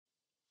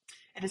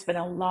It has been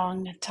a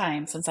long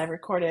time since I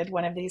recorded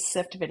one of these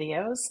SIFT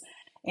videos,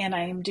 and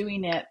I am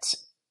doing it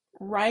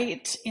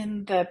right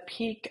in the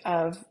peak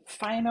of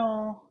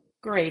final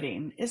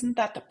grading. Isn't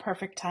that the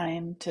perfect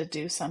time to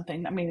do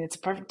something? I mean, it's a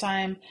perfect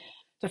time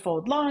to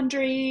fold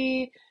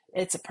laundry.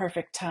 It's a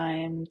perfect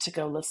time to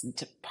go listen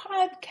to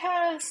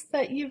podcasts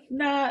that you've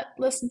not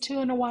listened to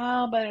in a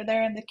while, but are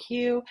there in the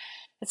queue.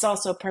 It's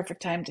also a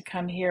perfect time to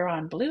come here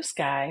on Blue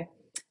Sky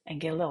and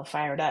get a little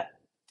fired up.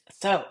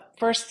 So,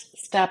 first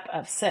step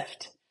of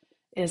SIFT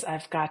is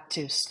I've got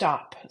to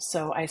stop.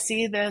 So I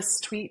see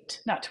this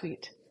not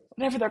tweet,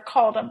 whatever they're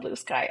called on Blue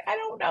Sky. I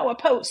don't know, a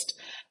post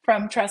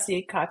from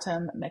Tressie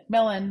Cottom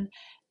McMillan.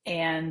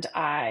 And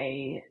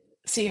I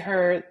see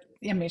her,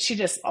 I mean,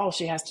 all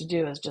she has to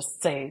do is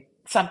just say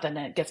something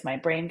and it gets my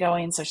brain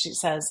going. So she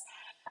says,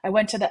 I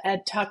went to the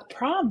Ed Tuck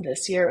prom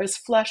this year. It was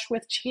flush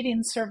with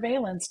cheating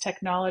surveillance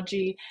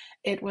technology.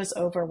 It was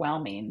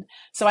overwhelming.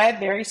 So I have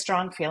very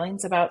strong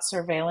feelings about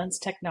surveillance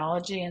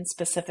technology and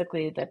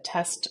specifically the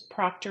test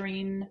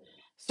proctoring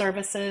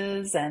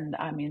services. And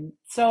I mean,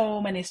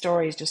 so many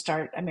stories just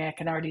start. I mean, I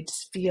can already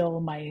just feel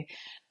my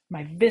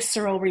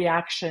visceral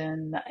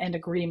reaction and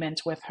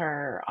agreement with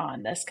her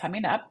on this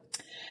coming up.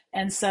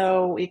 And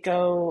so we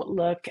go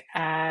look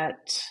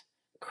at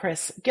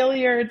Chris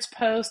Gilliard's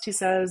post. He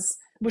says,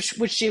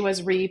 which she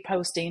was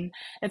reposting.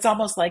 It's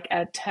almost like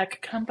ed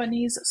tech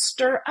companies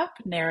stir up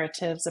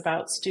narratives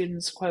about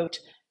students, quote,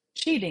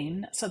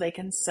 cheating so they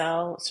can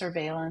sell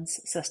surveillance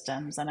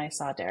systems. And I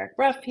saw Derek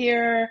Ruff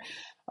here.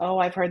 Oh,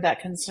 I've heard that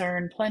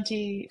concern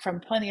from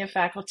plenty of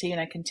faculty, and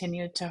I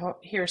continue to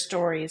hear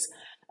stories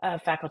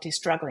of faculty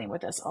struggling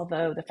with this,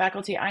 although the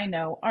faculty I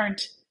know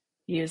aren't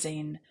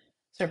using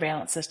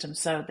surveillance systems.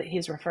 So that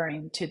he's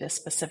referring to this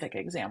specific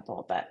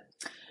example, but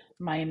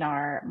mine,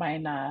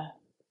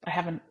 I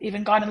haven't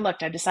even gone and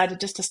looked. I decided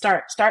just to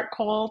start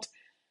cold.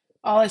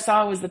 All I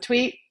saw was the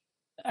tweet.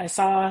 I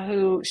saw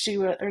who she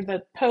was, or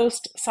the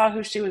post, saw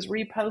who she was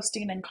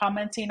reposting and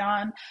commenting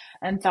on,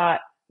 and thought,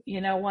 you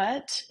know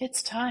what?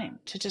 It's time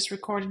to just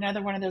record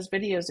another one of those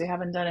videos we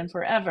haven't done in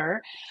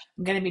forever.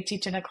 I'm going to be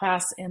teaching a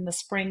class in the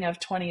spring of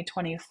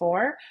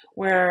 2024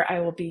 where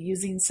I will be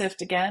using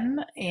SIFT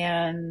again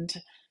and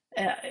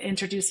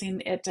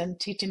introducing it and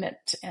teaching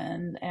it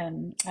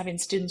and having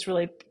students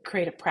really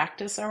create a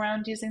practice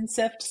around using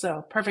SIFT.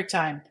 So perfect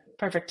time,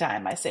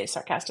 I say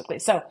sarcastically.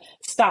 So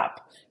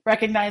stop.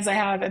 Recognize I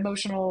have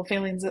emotional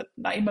feelings,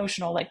 not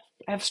emotional, like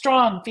I have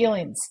strong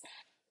feelings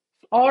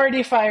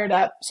already fired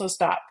up. So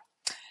stop.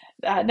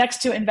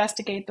 Next, to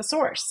investigate the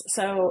source.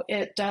 So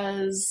it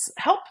does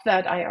help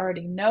that I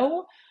already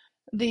know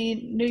the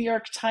New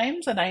York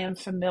Times and I am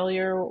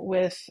familiar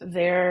with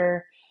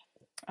their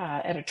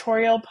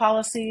editorial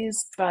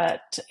policies,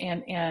 but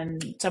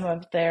and some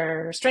of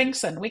their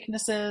strengths and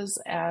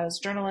weaknesses as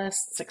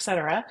journalists,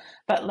 etc.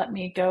 But let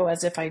me go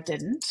as if I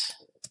didn't.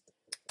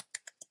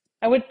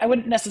 I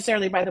wouldn't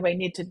necessarily, by the way,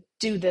 need to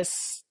do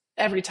this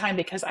every time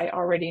because I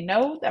already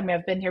know. I mean,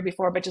 I've been here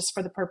before, but just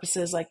for the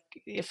purposes, like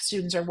if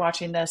students are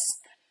watching this,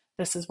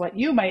 this is what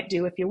you might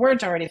do if you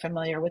weren't already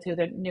familiar with who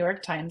the New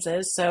York Times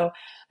is. So,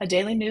 a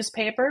daily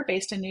newspaper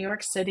based in New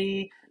York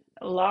City,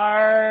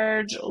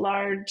 large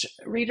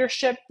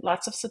readership,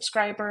 lots of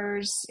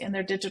subscribers, and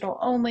they're digital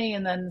only,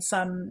 and then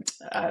some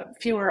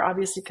fewer,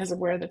 obviously, because of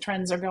where the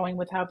trends are going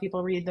with how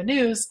people read the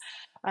news,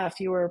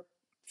 fewer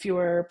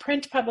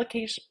print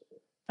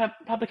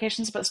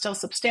publications, but still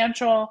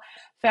substantial.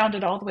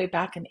 Founded all the way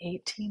back in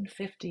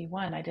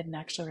 1851. I didn't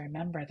actually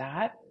remember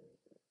that.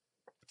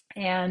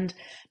 And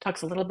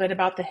talks a little bit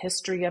about the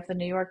history of the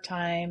New York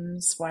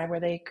Times, why were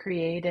they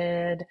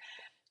created,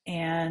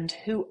 and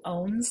who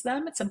owns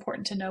them. It's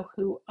important to know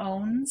who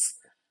owns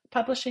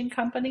publishing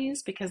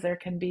companies because there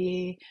can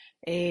be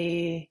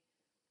a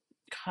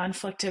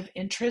conflict of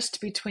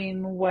interest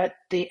between what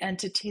the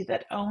entity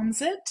that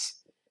owns it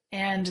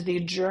and the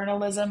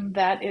journalism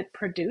that it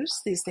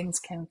produced. These things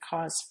can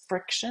cause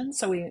friction,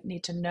 so we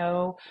need to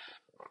know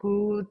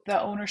who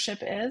the ownership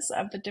is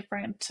of the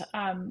different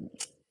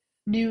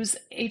news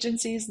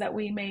agencies that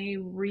we may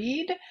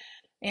read,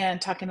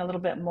 and talking a little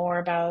bit more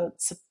about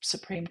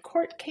Supreme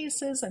Court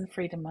cases and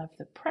freedom of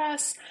the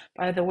press.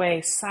 By the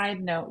way,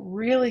 side note,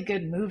 really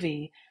good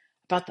movie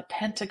about the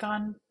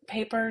Pentagon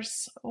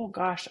Papers. Oh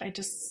gosh, I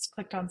just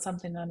clicked on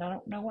something and I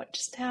don't know what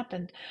just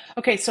happened.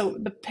 Okay, so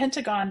the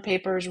Pentagon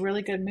Papers,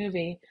 really good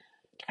movie.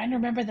 Trying to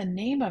remember the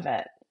name of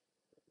it.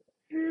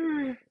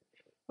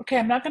 Okay,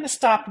 I'm not going to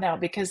stop now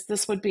because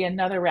this would be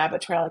another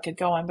rabbit trail I could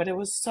go on, but it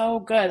was so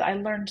good. I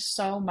learned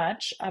so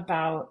much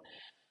about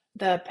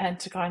the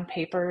Pentagon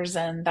Papers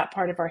and that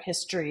part of our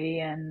history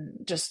and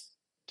just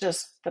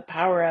the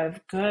power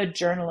of good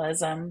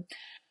journalism.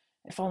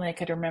 If only I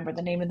could remember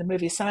the name of the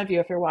movie. Some of you,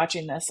 if you're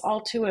watching this,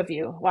 all two of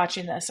you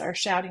watching this are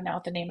shouting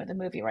out the name of the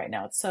movie right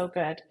now. It's so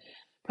good.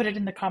 Put it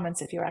in the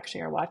comments if you actually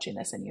are watching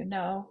this and you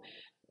know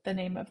the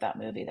name of that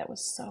movie. That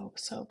was so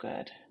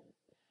good.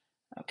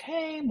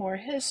 Okay, more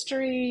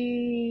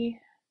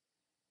history.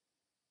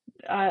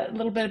 A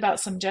little bit about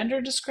some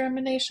gender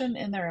discrimination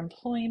in their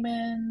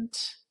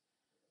employment.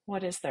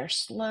 What is their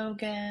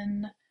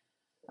slogan?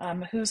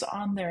 who's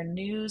on their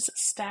news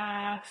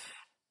staff,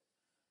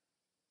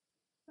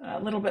 a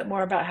little bit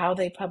more about how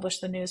they publish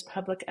the news,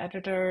 public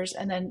editors,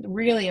 and then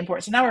really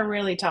important. So now we're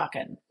really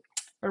talking.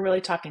 We're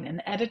really talking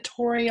an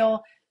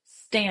editorial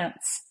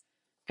stance.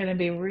 Going to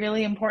be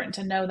really important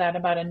to know that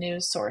about a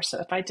news source.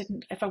 So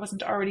if I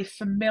wasn't already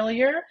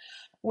familiar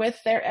with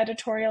their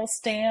editorial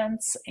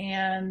stance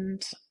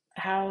and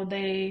how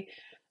they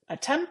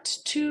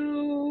attempt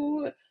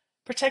to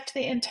protect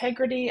the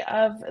integrity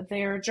of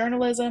their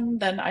journalism,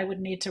 then I would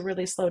need to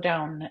really slow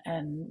down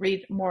and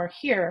read more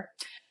here.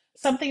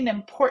 Something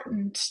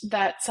important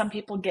that some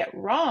people get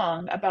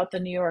wrong about the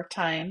New York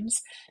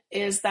Times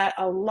is that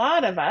a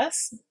lot of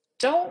us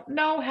don't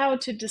know how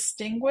to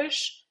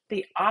distinguish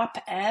the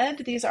op-ed.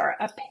 These are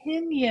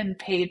opinion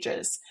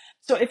pages.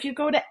 So if you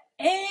go to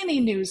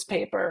any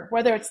newspaper,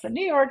 whether it's the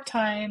New York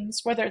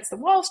Times, whether it's the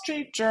Wall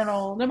Street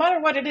Journal, no matter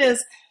what it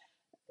is,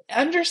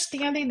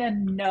 understanding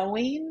and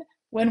knowing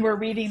when we're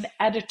reading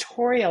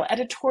editorial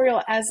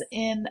as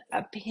in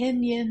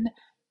opinion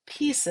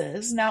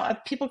pieces. Now,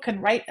 people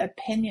can write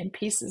opinion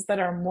pieces that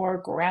are more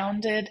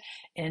grounded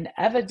in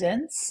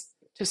evidence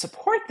to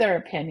support their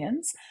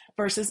opinions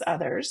versus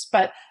others,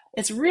 but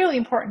it's really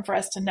important for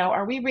us to know,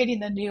 are we reading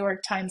the New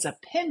York Times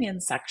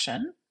opinion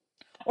section,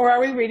 or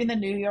are we reading the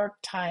New York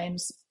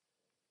Times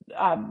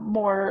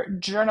more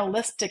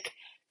journalistic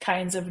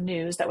kinds of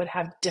news that would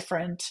have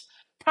different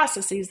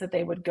processes that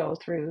they would go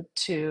through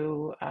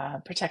to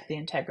protect the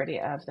integrity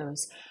of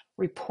those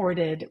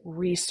reported,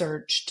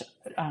 researched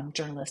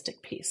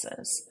journalistic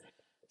pieces.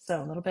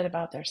 So a little bit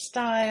about their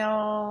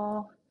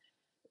style.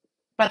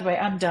 By the way,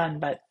 I'm done,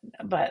 but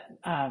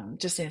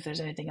just seeing if there's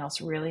anything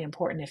else really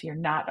important if you're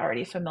not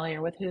already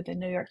familiar with who the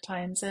New York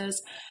Times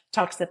is.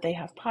 Talks that they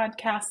have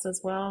podcasts as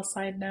well.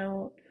 Side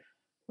note,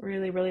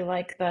 really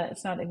like that.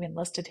 It's not even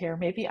listed here.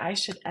 Maybe I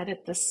should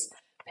edit this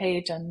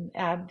page and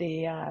add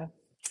the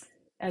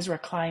Ezra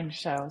Klein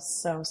show.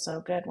 So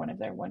good. One of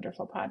their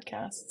wonderful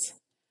podcasts.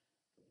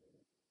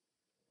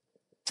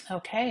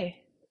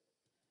 Okay.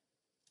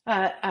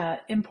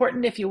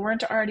 Important if you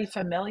weren't already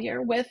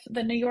familiar with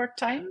the New York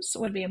Times,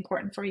 would be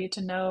important for you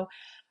to know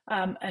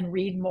and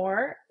read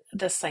more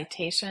the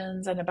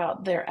citations and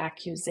about their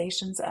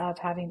accusations of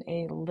having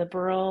a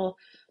liberal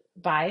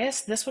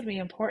bias. This would be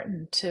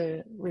important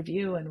to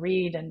review and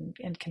read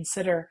and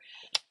consider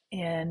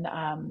in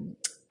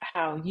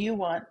how you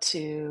want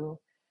to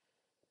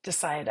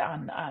decide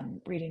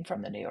on reading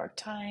from the New York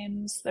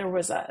Times. There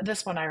was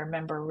this one I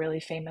remember,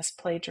 really famous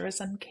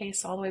plagiarism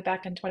case all the way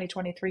back in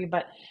 2023.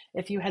 But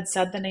if you had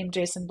said the name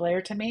Jason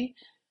Blair to me,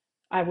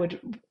 I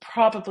would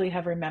probably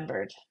have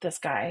remembered this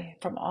guy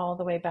from all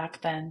the way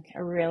back then.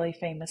 A really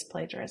famous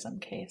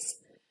plagiarism case.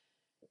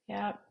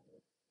 Yeah,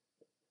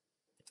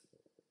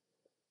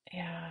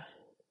 yeah.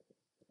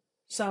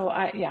 So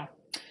I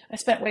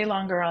spent way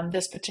longer on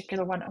this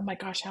particular one. Oh my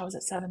gosh, how is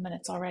it 7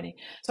 minutes already?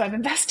 So I've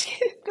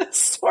investigated the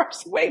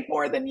source way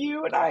more than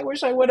you, and I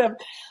wish I would have.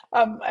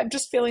 I'm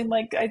just feeling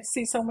like I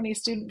see so many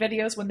student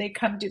videos when they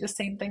come do the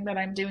same thing that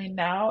I'm doing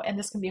now, and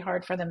this can be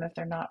hard for them if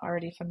they're not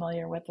already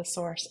familiar with the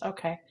source.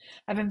 Okay,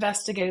 I've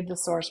investigated the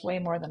source way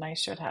more than I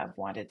should have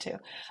wanted to.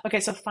 Okay,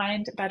 so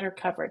find better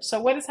coverage.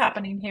 So what is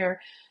happening here?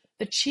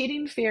 The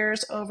cheating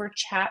fears over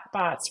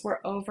chatbots were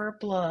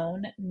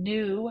overblown,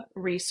 new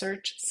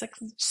research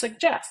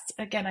suggests.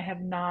 Again, I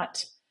have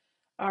not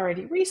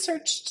already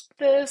researched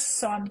this,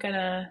 so I'm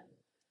gonna.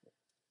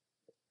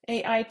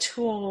 AI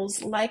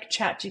tools like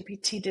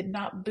ChatGPT did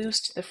not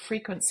boost the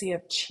frequency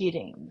of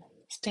cheating,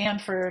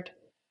 Stanford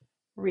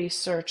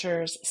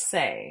researchers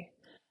say.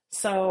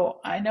 So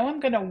I know I'm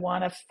gonna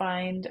want to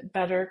find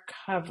better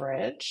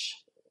coverage.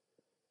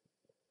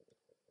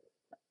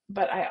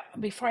 But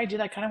before I do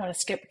that, I kind of want to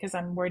skip because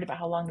I'm worried about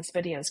how long this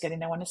video is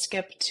getting. I want to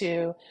skip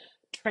to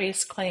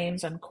trace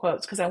claims and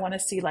quotes because I want to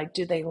see, like,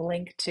 do they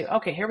link to,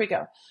 okay, here we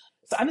go.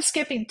 So I'm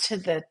skipping to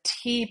the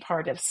T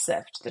part of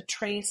SIFT, the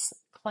trace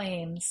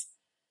claims,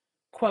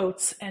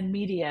 quotes, and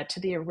media to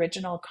the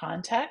original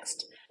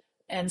context.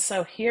 And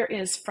so here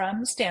is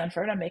from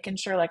Stanford. I'm making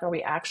sure, like, are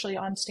we actually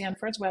on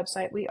Stanford's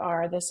website? We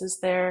are. This is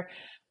their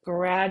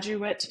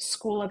Graduate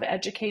School of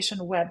Education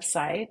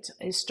website,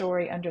 a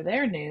story under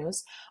their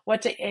news.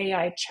 What do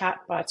AI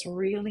chatbots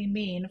really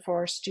mean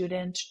for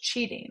student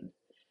cheating?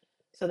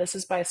 So this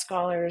is by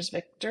scholars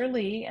Victor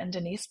Lee and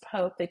Denise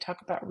Pope. They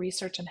talk about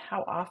research and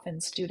how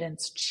often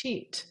students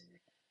cheat.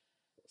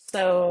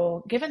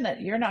 So given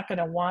that you're not going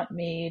to want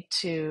me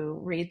to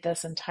read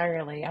this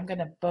entirely, I'm going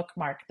to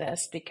bookmark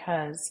this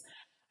because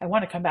I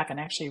want to come back and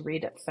actually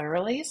read it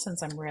thoroughly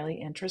since I'm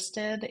really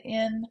interested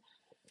in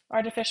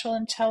artificial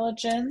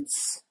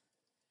intelligence.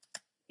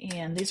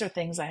 And these are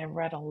things I have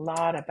read a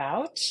lot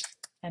about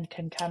and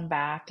can come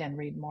back and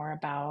read more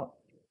about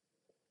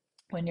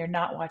when you're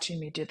not watching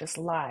me do this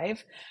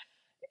live.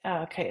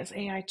 Okay, is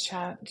AI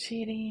chat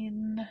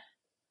cheating?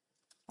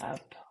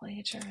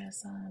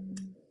 Plagiarism.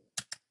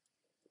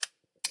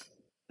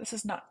 This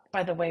is not,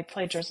 by the way,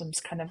 plagiarism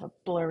is kind of a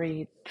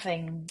blurry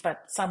thing,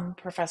 but some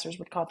professors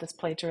would call this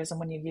plagiarism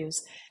when you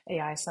use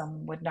AI,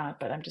 some would not,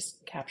 but I'm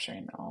just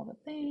capturing all the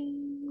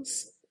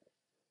things.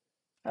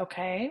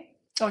 Okay.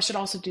 Oh, I should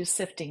also do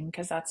sifting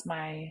because that's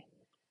my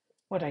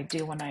what I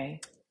do when I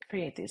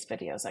create these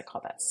videos. I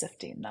call that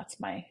sifting. That's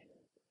my,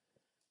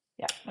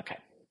 yeah, okay.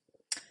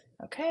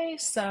 Okay,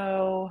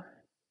 so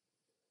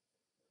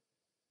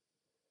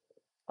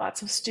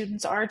lots of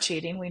students are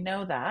cheating. We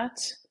know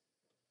that.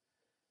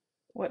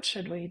 What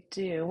should we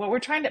do? What we're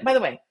trying to, by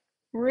the way,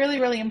 really,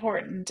 really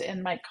important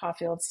in Mike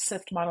Caulfield's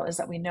SIFT model is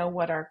that we know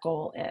what our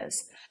goal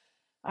is.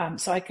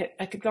 So I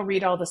could go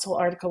read all this whole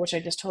article, which I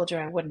just told you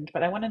I wouldn't,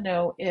 but I want to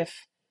know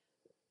if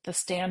the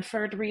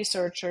Stanford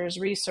researchers'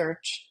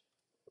 research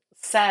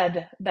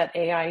said that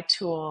AI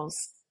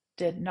tools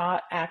did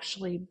not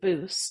actually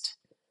boost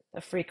the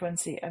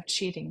frequency of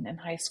cheating in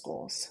high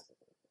schools.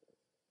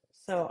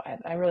 So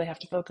I really have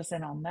to focus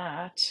in on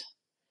that.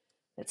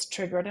 It's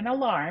triggered an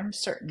alarm,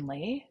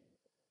 certainly.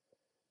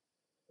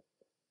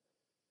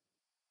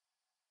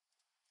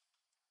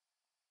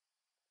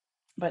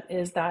 But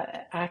is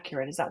that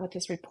accurate? Is that what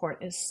this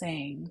report is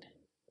saying?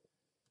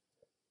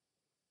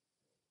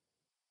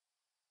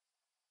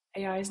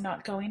 AI is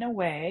not going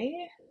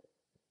away.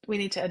 We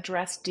need to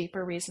address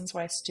deeper reasons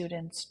why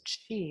students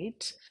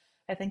cheat.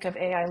 I think of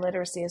AI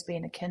literacy as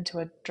being akin to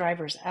a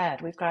driver's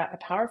ed. We've got a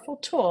powerful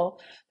tool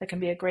that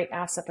can be a great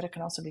asset, but it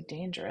can also be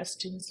dangerous.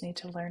 Students need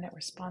to learn it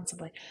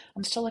responsibly.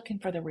 I'm still looking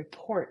for the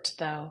report,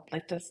 though,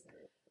 like this,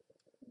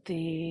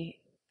 the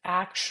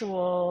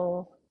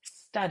actual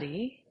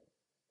study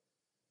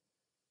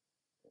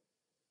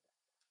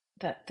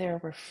that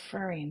they're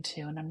referring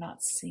to, and I'm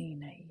not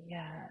seeing it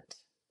yet.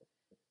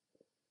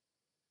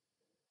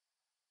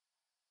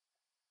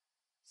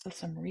 So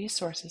some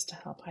resources to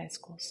help high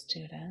school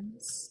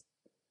students.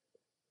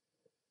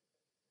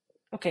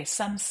 Okay,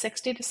 some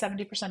 60 to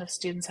 70% of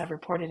students have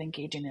reported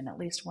engaging in at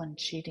least one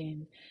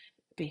cheating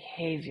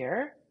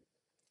behavior.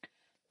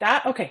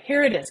 Okay,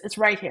 here it is. It's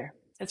right here.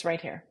 It's right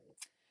here.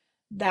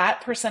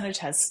 That percentage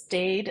has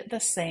stayed the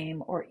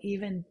same or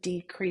even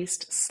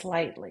decreased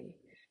slightly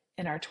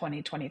in our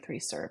 2023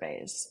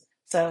 surveys.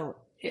 So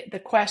the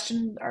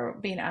question are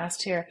being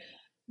asked here,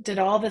 did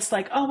all this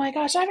like, oh my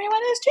gosh,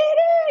 everyone is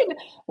cheating?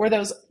 Were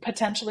those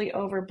potentially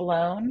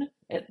overblown?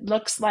 It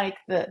looks like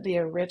the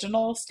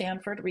original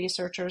Stanford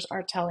researchers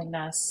are telling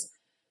us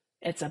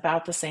it's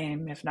about the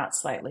same, if not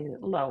slightly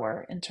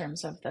lower, in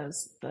terms of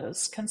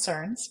those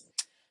concerns.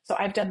 So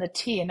I've done the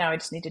T, and now I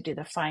just need to do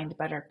the find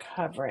better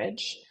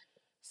coverage.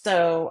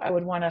 So I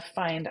would want to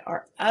find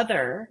our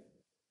other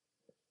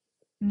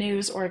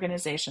news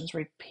organizations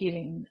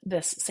repeating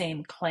this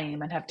same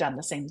claim and have done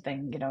the same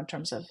thing, in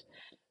terms of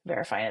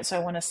verifying it. So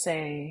I want to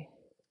say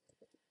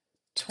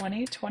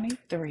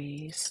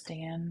 2023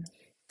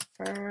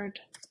 Stanford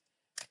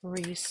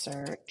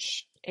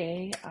Research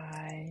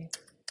AI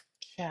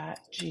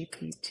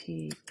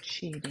ChatGPT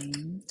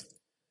cheating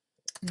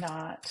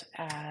not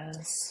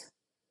as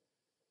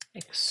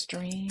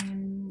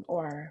extreme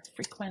or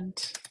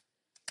frequent.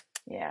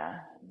 Yeah,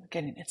 I'm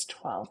getting it's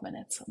 12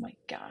 minutes. Oh my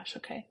gosh.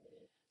 Okay.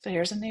 So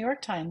here's a New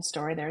York Times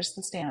story. There's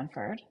the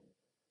Stanford.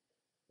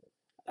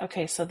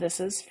 Okay, so this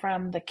is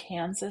from the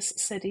Kansas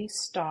City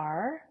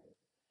Star.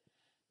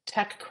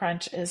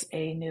 TechCrunch is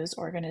a news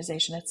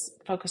organization. It's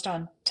focused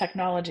on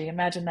technology.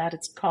 Imagine that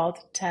it's called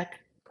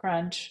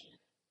TechCrunch.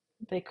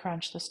 They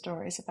crunch the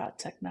stories about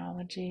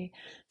technology.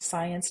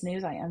 Science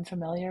News, I am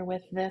familiar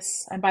with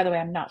this. And by the way,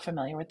 I'm not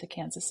familiar with the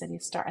Kansas City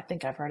Star. I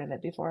think I've heard of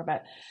it before,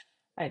 but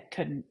I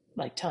couldn't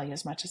tell you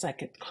as much as I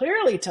could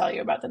clearly tell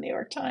you about the New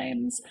York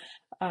Times.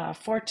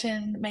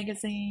 Fortune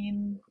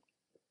magazine.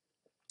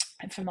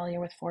 I'm familiar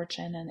with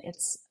Fortune and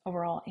its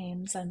overall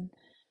aims and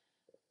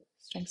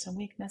strengths and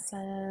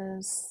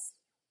weaknesses.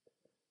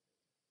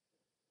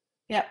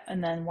 Yep,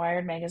 and then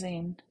Wired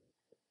magazine.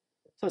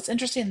 So it's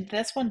interesting.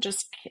 This one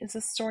is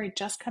this story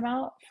just come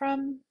out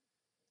from?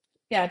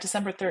 Yeah,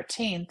 December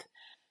 13th.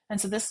 And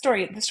so this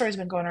story's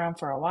been going around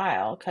for a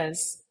while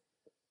because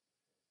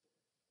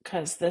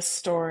this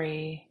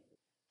story,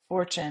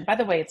 Fortune, by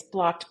the way, it's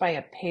blocked by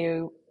a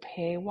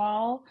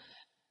paywall.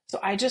 So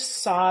I just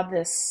saw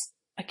this.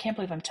 I can't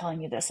believe I'm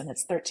telling you this, and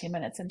it's 13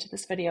 minutes into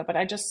this video, but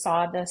I just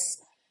saw this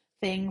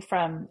thing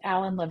from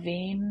Alan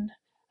Levine,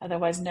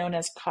 otherwise known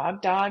as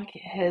Cogdog.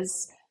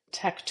 His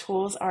Tech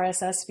Tools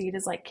RSS feed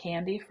is like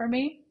candy for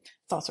me.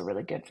 It's also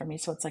really good for me.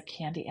 So it's like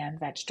candy and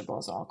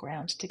vegetables all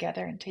ground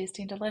together and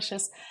tasting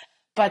delicious.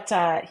 But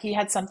he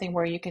had something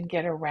where you can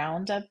get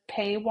around a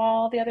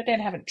paywall the other day,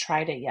 and I haven't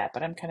tried it yet,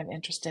 but I'm kind of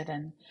interested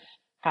in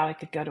how I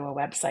could go to a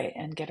website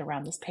and get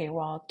around this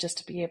paywall just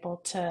to be able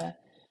to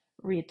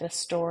read this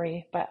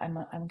story. But I'm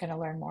going to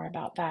learn more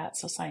about that.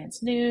 So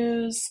Science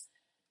News,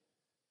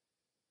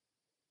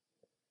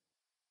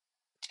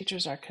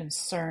 teachers are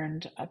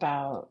concerned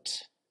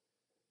about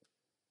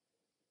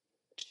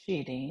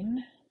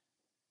cheating.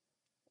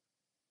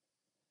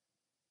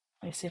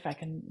 Let me see if I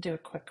can do a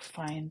quick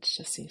find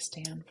to see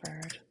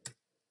Stanford.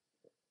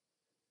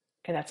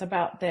 Okay, that's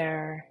about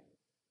there.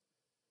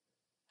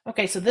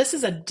 Okay, so this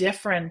is a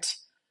different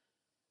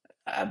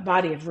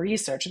body of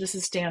research. This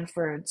is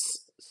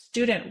Stanford's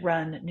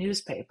student-run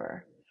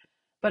newspaper.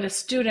 But a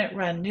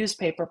student-run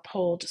newspaper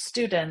polled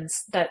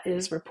students that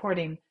is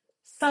reporting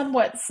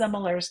somewhat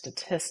similar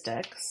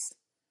statistics.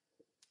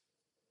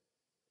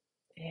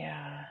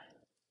 Yeah.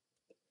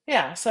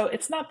 Yeah, so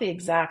it's not the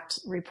exact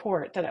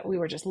report that we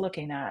were just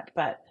looking at,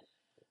 but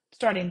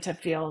starting to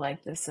feel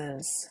like this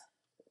is,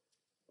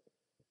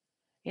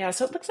 yeah,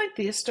 so it looks like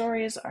these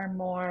stories are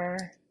more,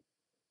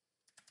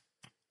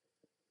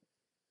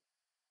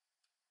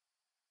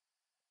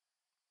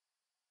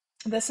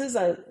 this is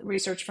a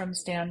research from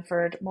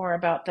Stanford more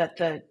about that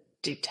the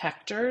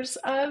detectors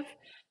of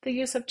the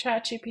use of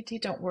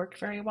ChatGPT don't work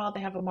very well.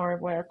 They have a more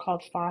what are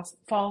called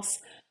false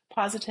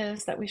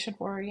positives that we should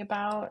worry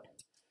about.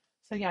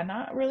 So yeah,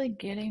 not really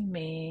getting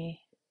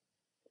me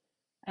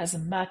as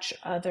much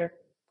other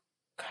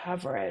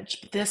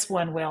coverage. This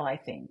one will, I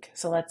think.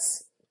 So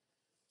let's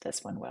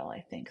this one will,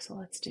 I think. So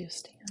let's do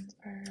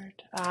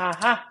Stanford.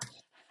 Aha!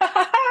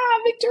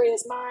 Victory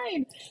is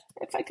mine.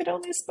 If I could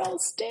only spell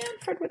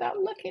Stanford without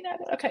looking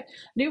at it. Okay,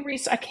 new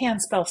research. I can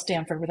spell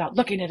Stanford without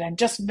looking at it. I'm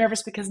just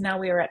nervous because now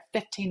we are at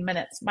 15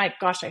 minutes. My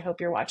gosh, I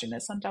hope you're watching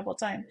this on double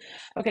time.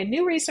 Okay,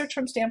 new research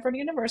from Stanford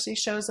University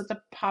shows that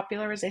the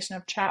popularization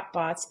of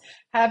chatbots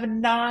have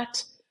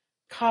not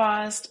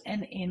caused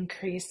an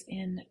increase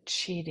in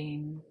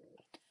cheating.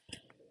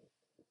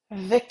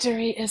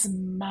 Victory is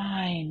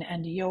mine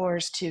and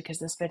yours too, because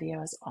this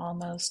video is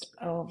almost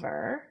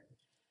over.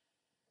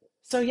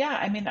 So, yeah,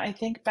 I mean, I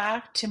think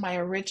back to my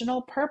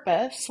original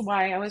purpose,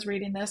 why I was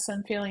reading this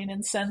and feeling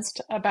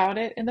incensed about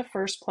it in the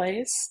first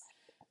place.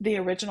 The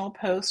original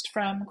post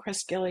from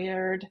Chris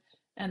Gilliard,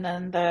 and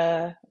then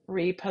the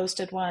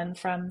reposted one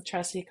from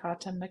Tressie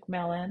Cotton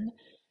McMillan.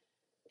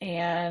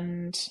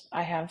 And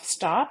I have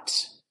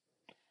stopped.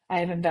 I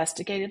have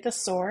investigated the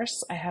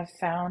source. I have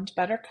found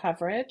better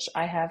coverage.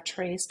 I have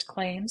traced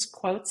claims,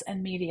 quotes,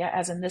 and media,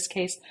 as in this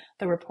case,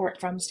 the report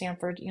from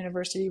Stanford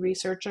University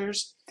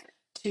researchers,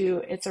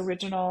 to its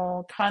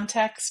original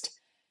context.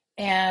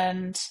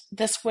 And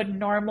this would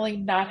normally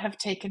not have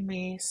taken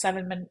me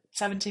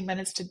 17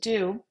 minutes to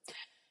do.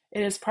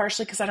 It is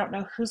partially because I don't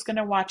know who's going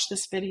to watch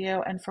this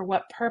video and for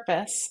what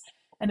purpose.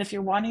 And if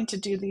you're wanting to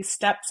do these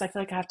steps, I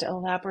feel like I have to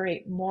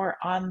elaborate more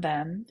on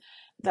them.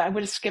 That I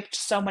would have skipped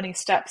so many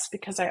steps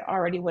because I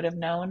already would have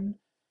known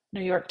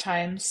New York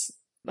Times.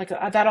 Like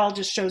that all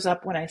just shows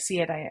up when I see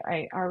it.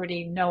 I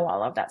already know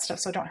all of that stuff,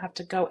 so I don't have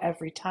to go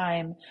every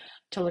time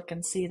to look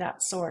and see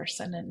that source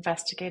and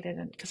investigate it.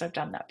 And because I've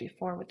done that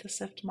before with the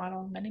SIFT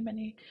model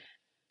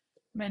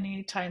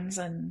many times,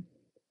 and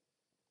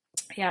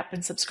yeah,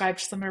 been subscribed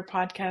to some of her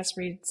podcasts,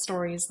 read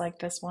stories like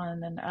this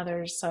one and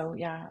others. So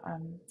yeah.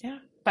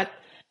 But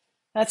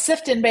that's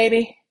sifting,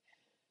 baby.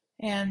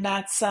 And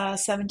that's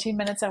 17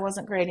 minutes I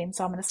wasn't grading.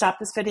 So I'm going to stop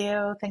this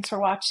video. Thanks for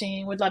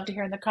watching. Would love to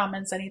hear in the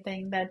comments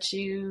anything that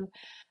you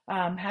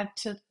had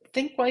to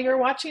think while you were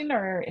watching,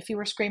 or if you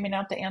were screaming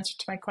out the answer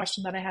to my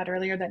question that I had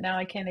earlier that now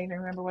I can't even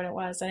remember what it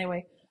was.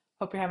 Anyway,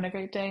 hope you're having a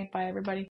great day. Bye, everybody.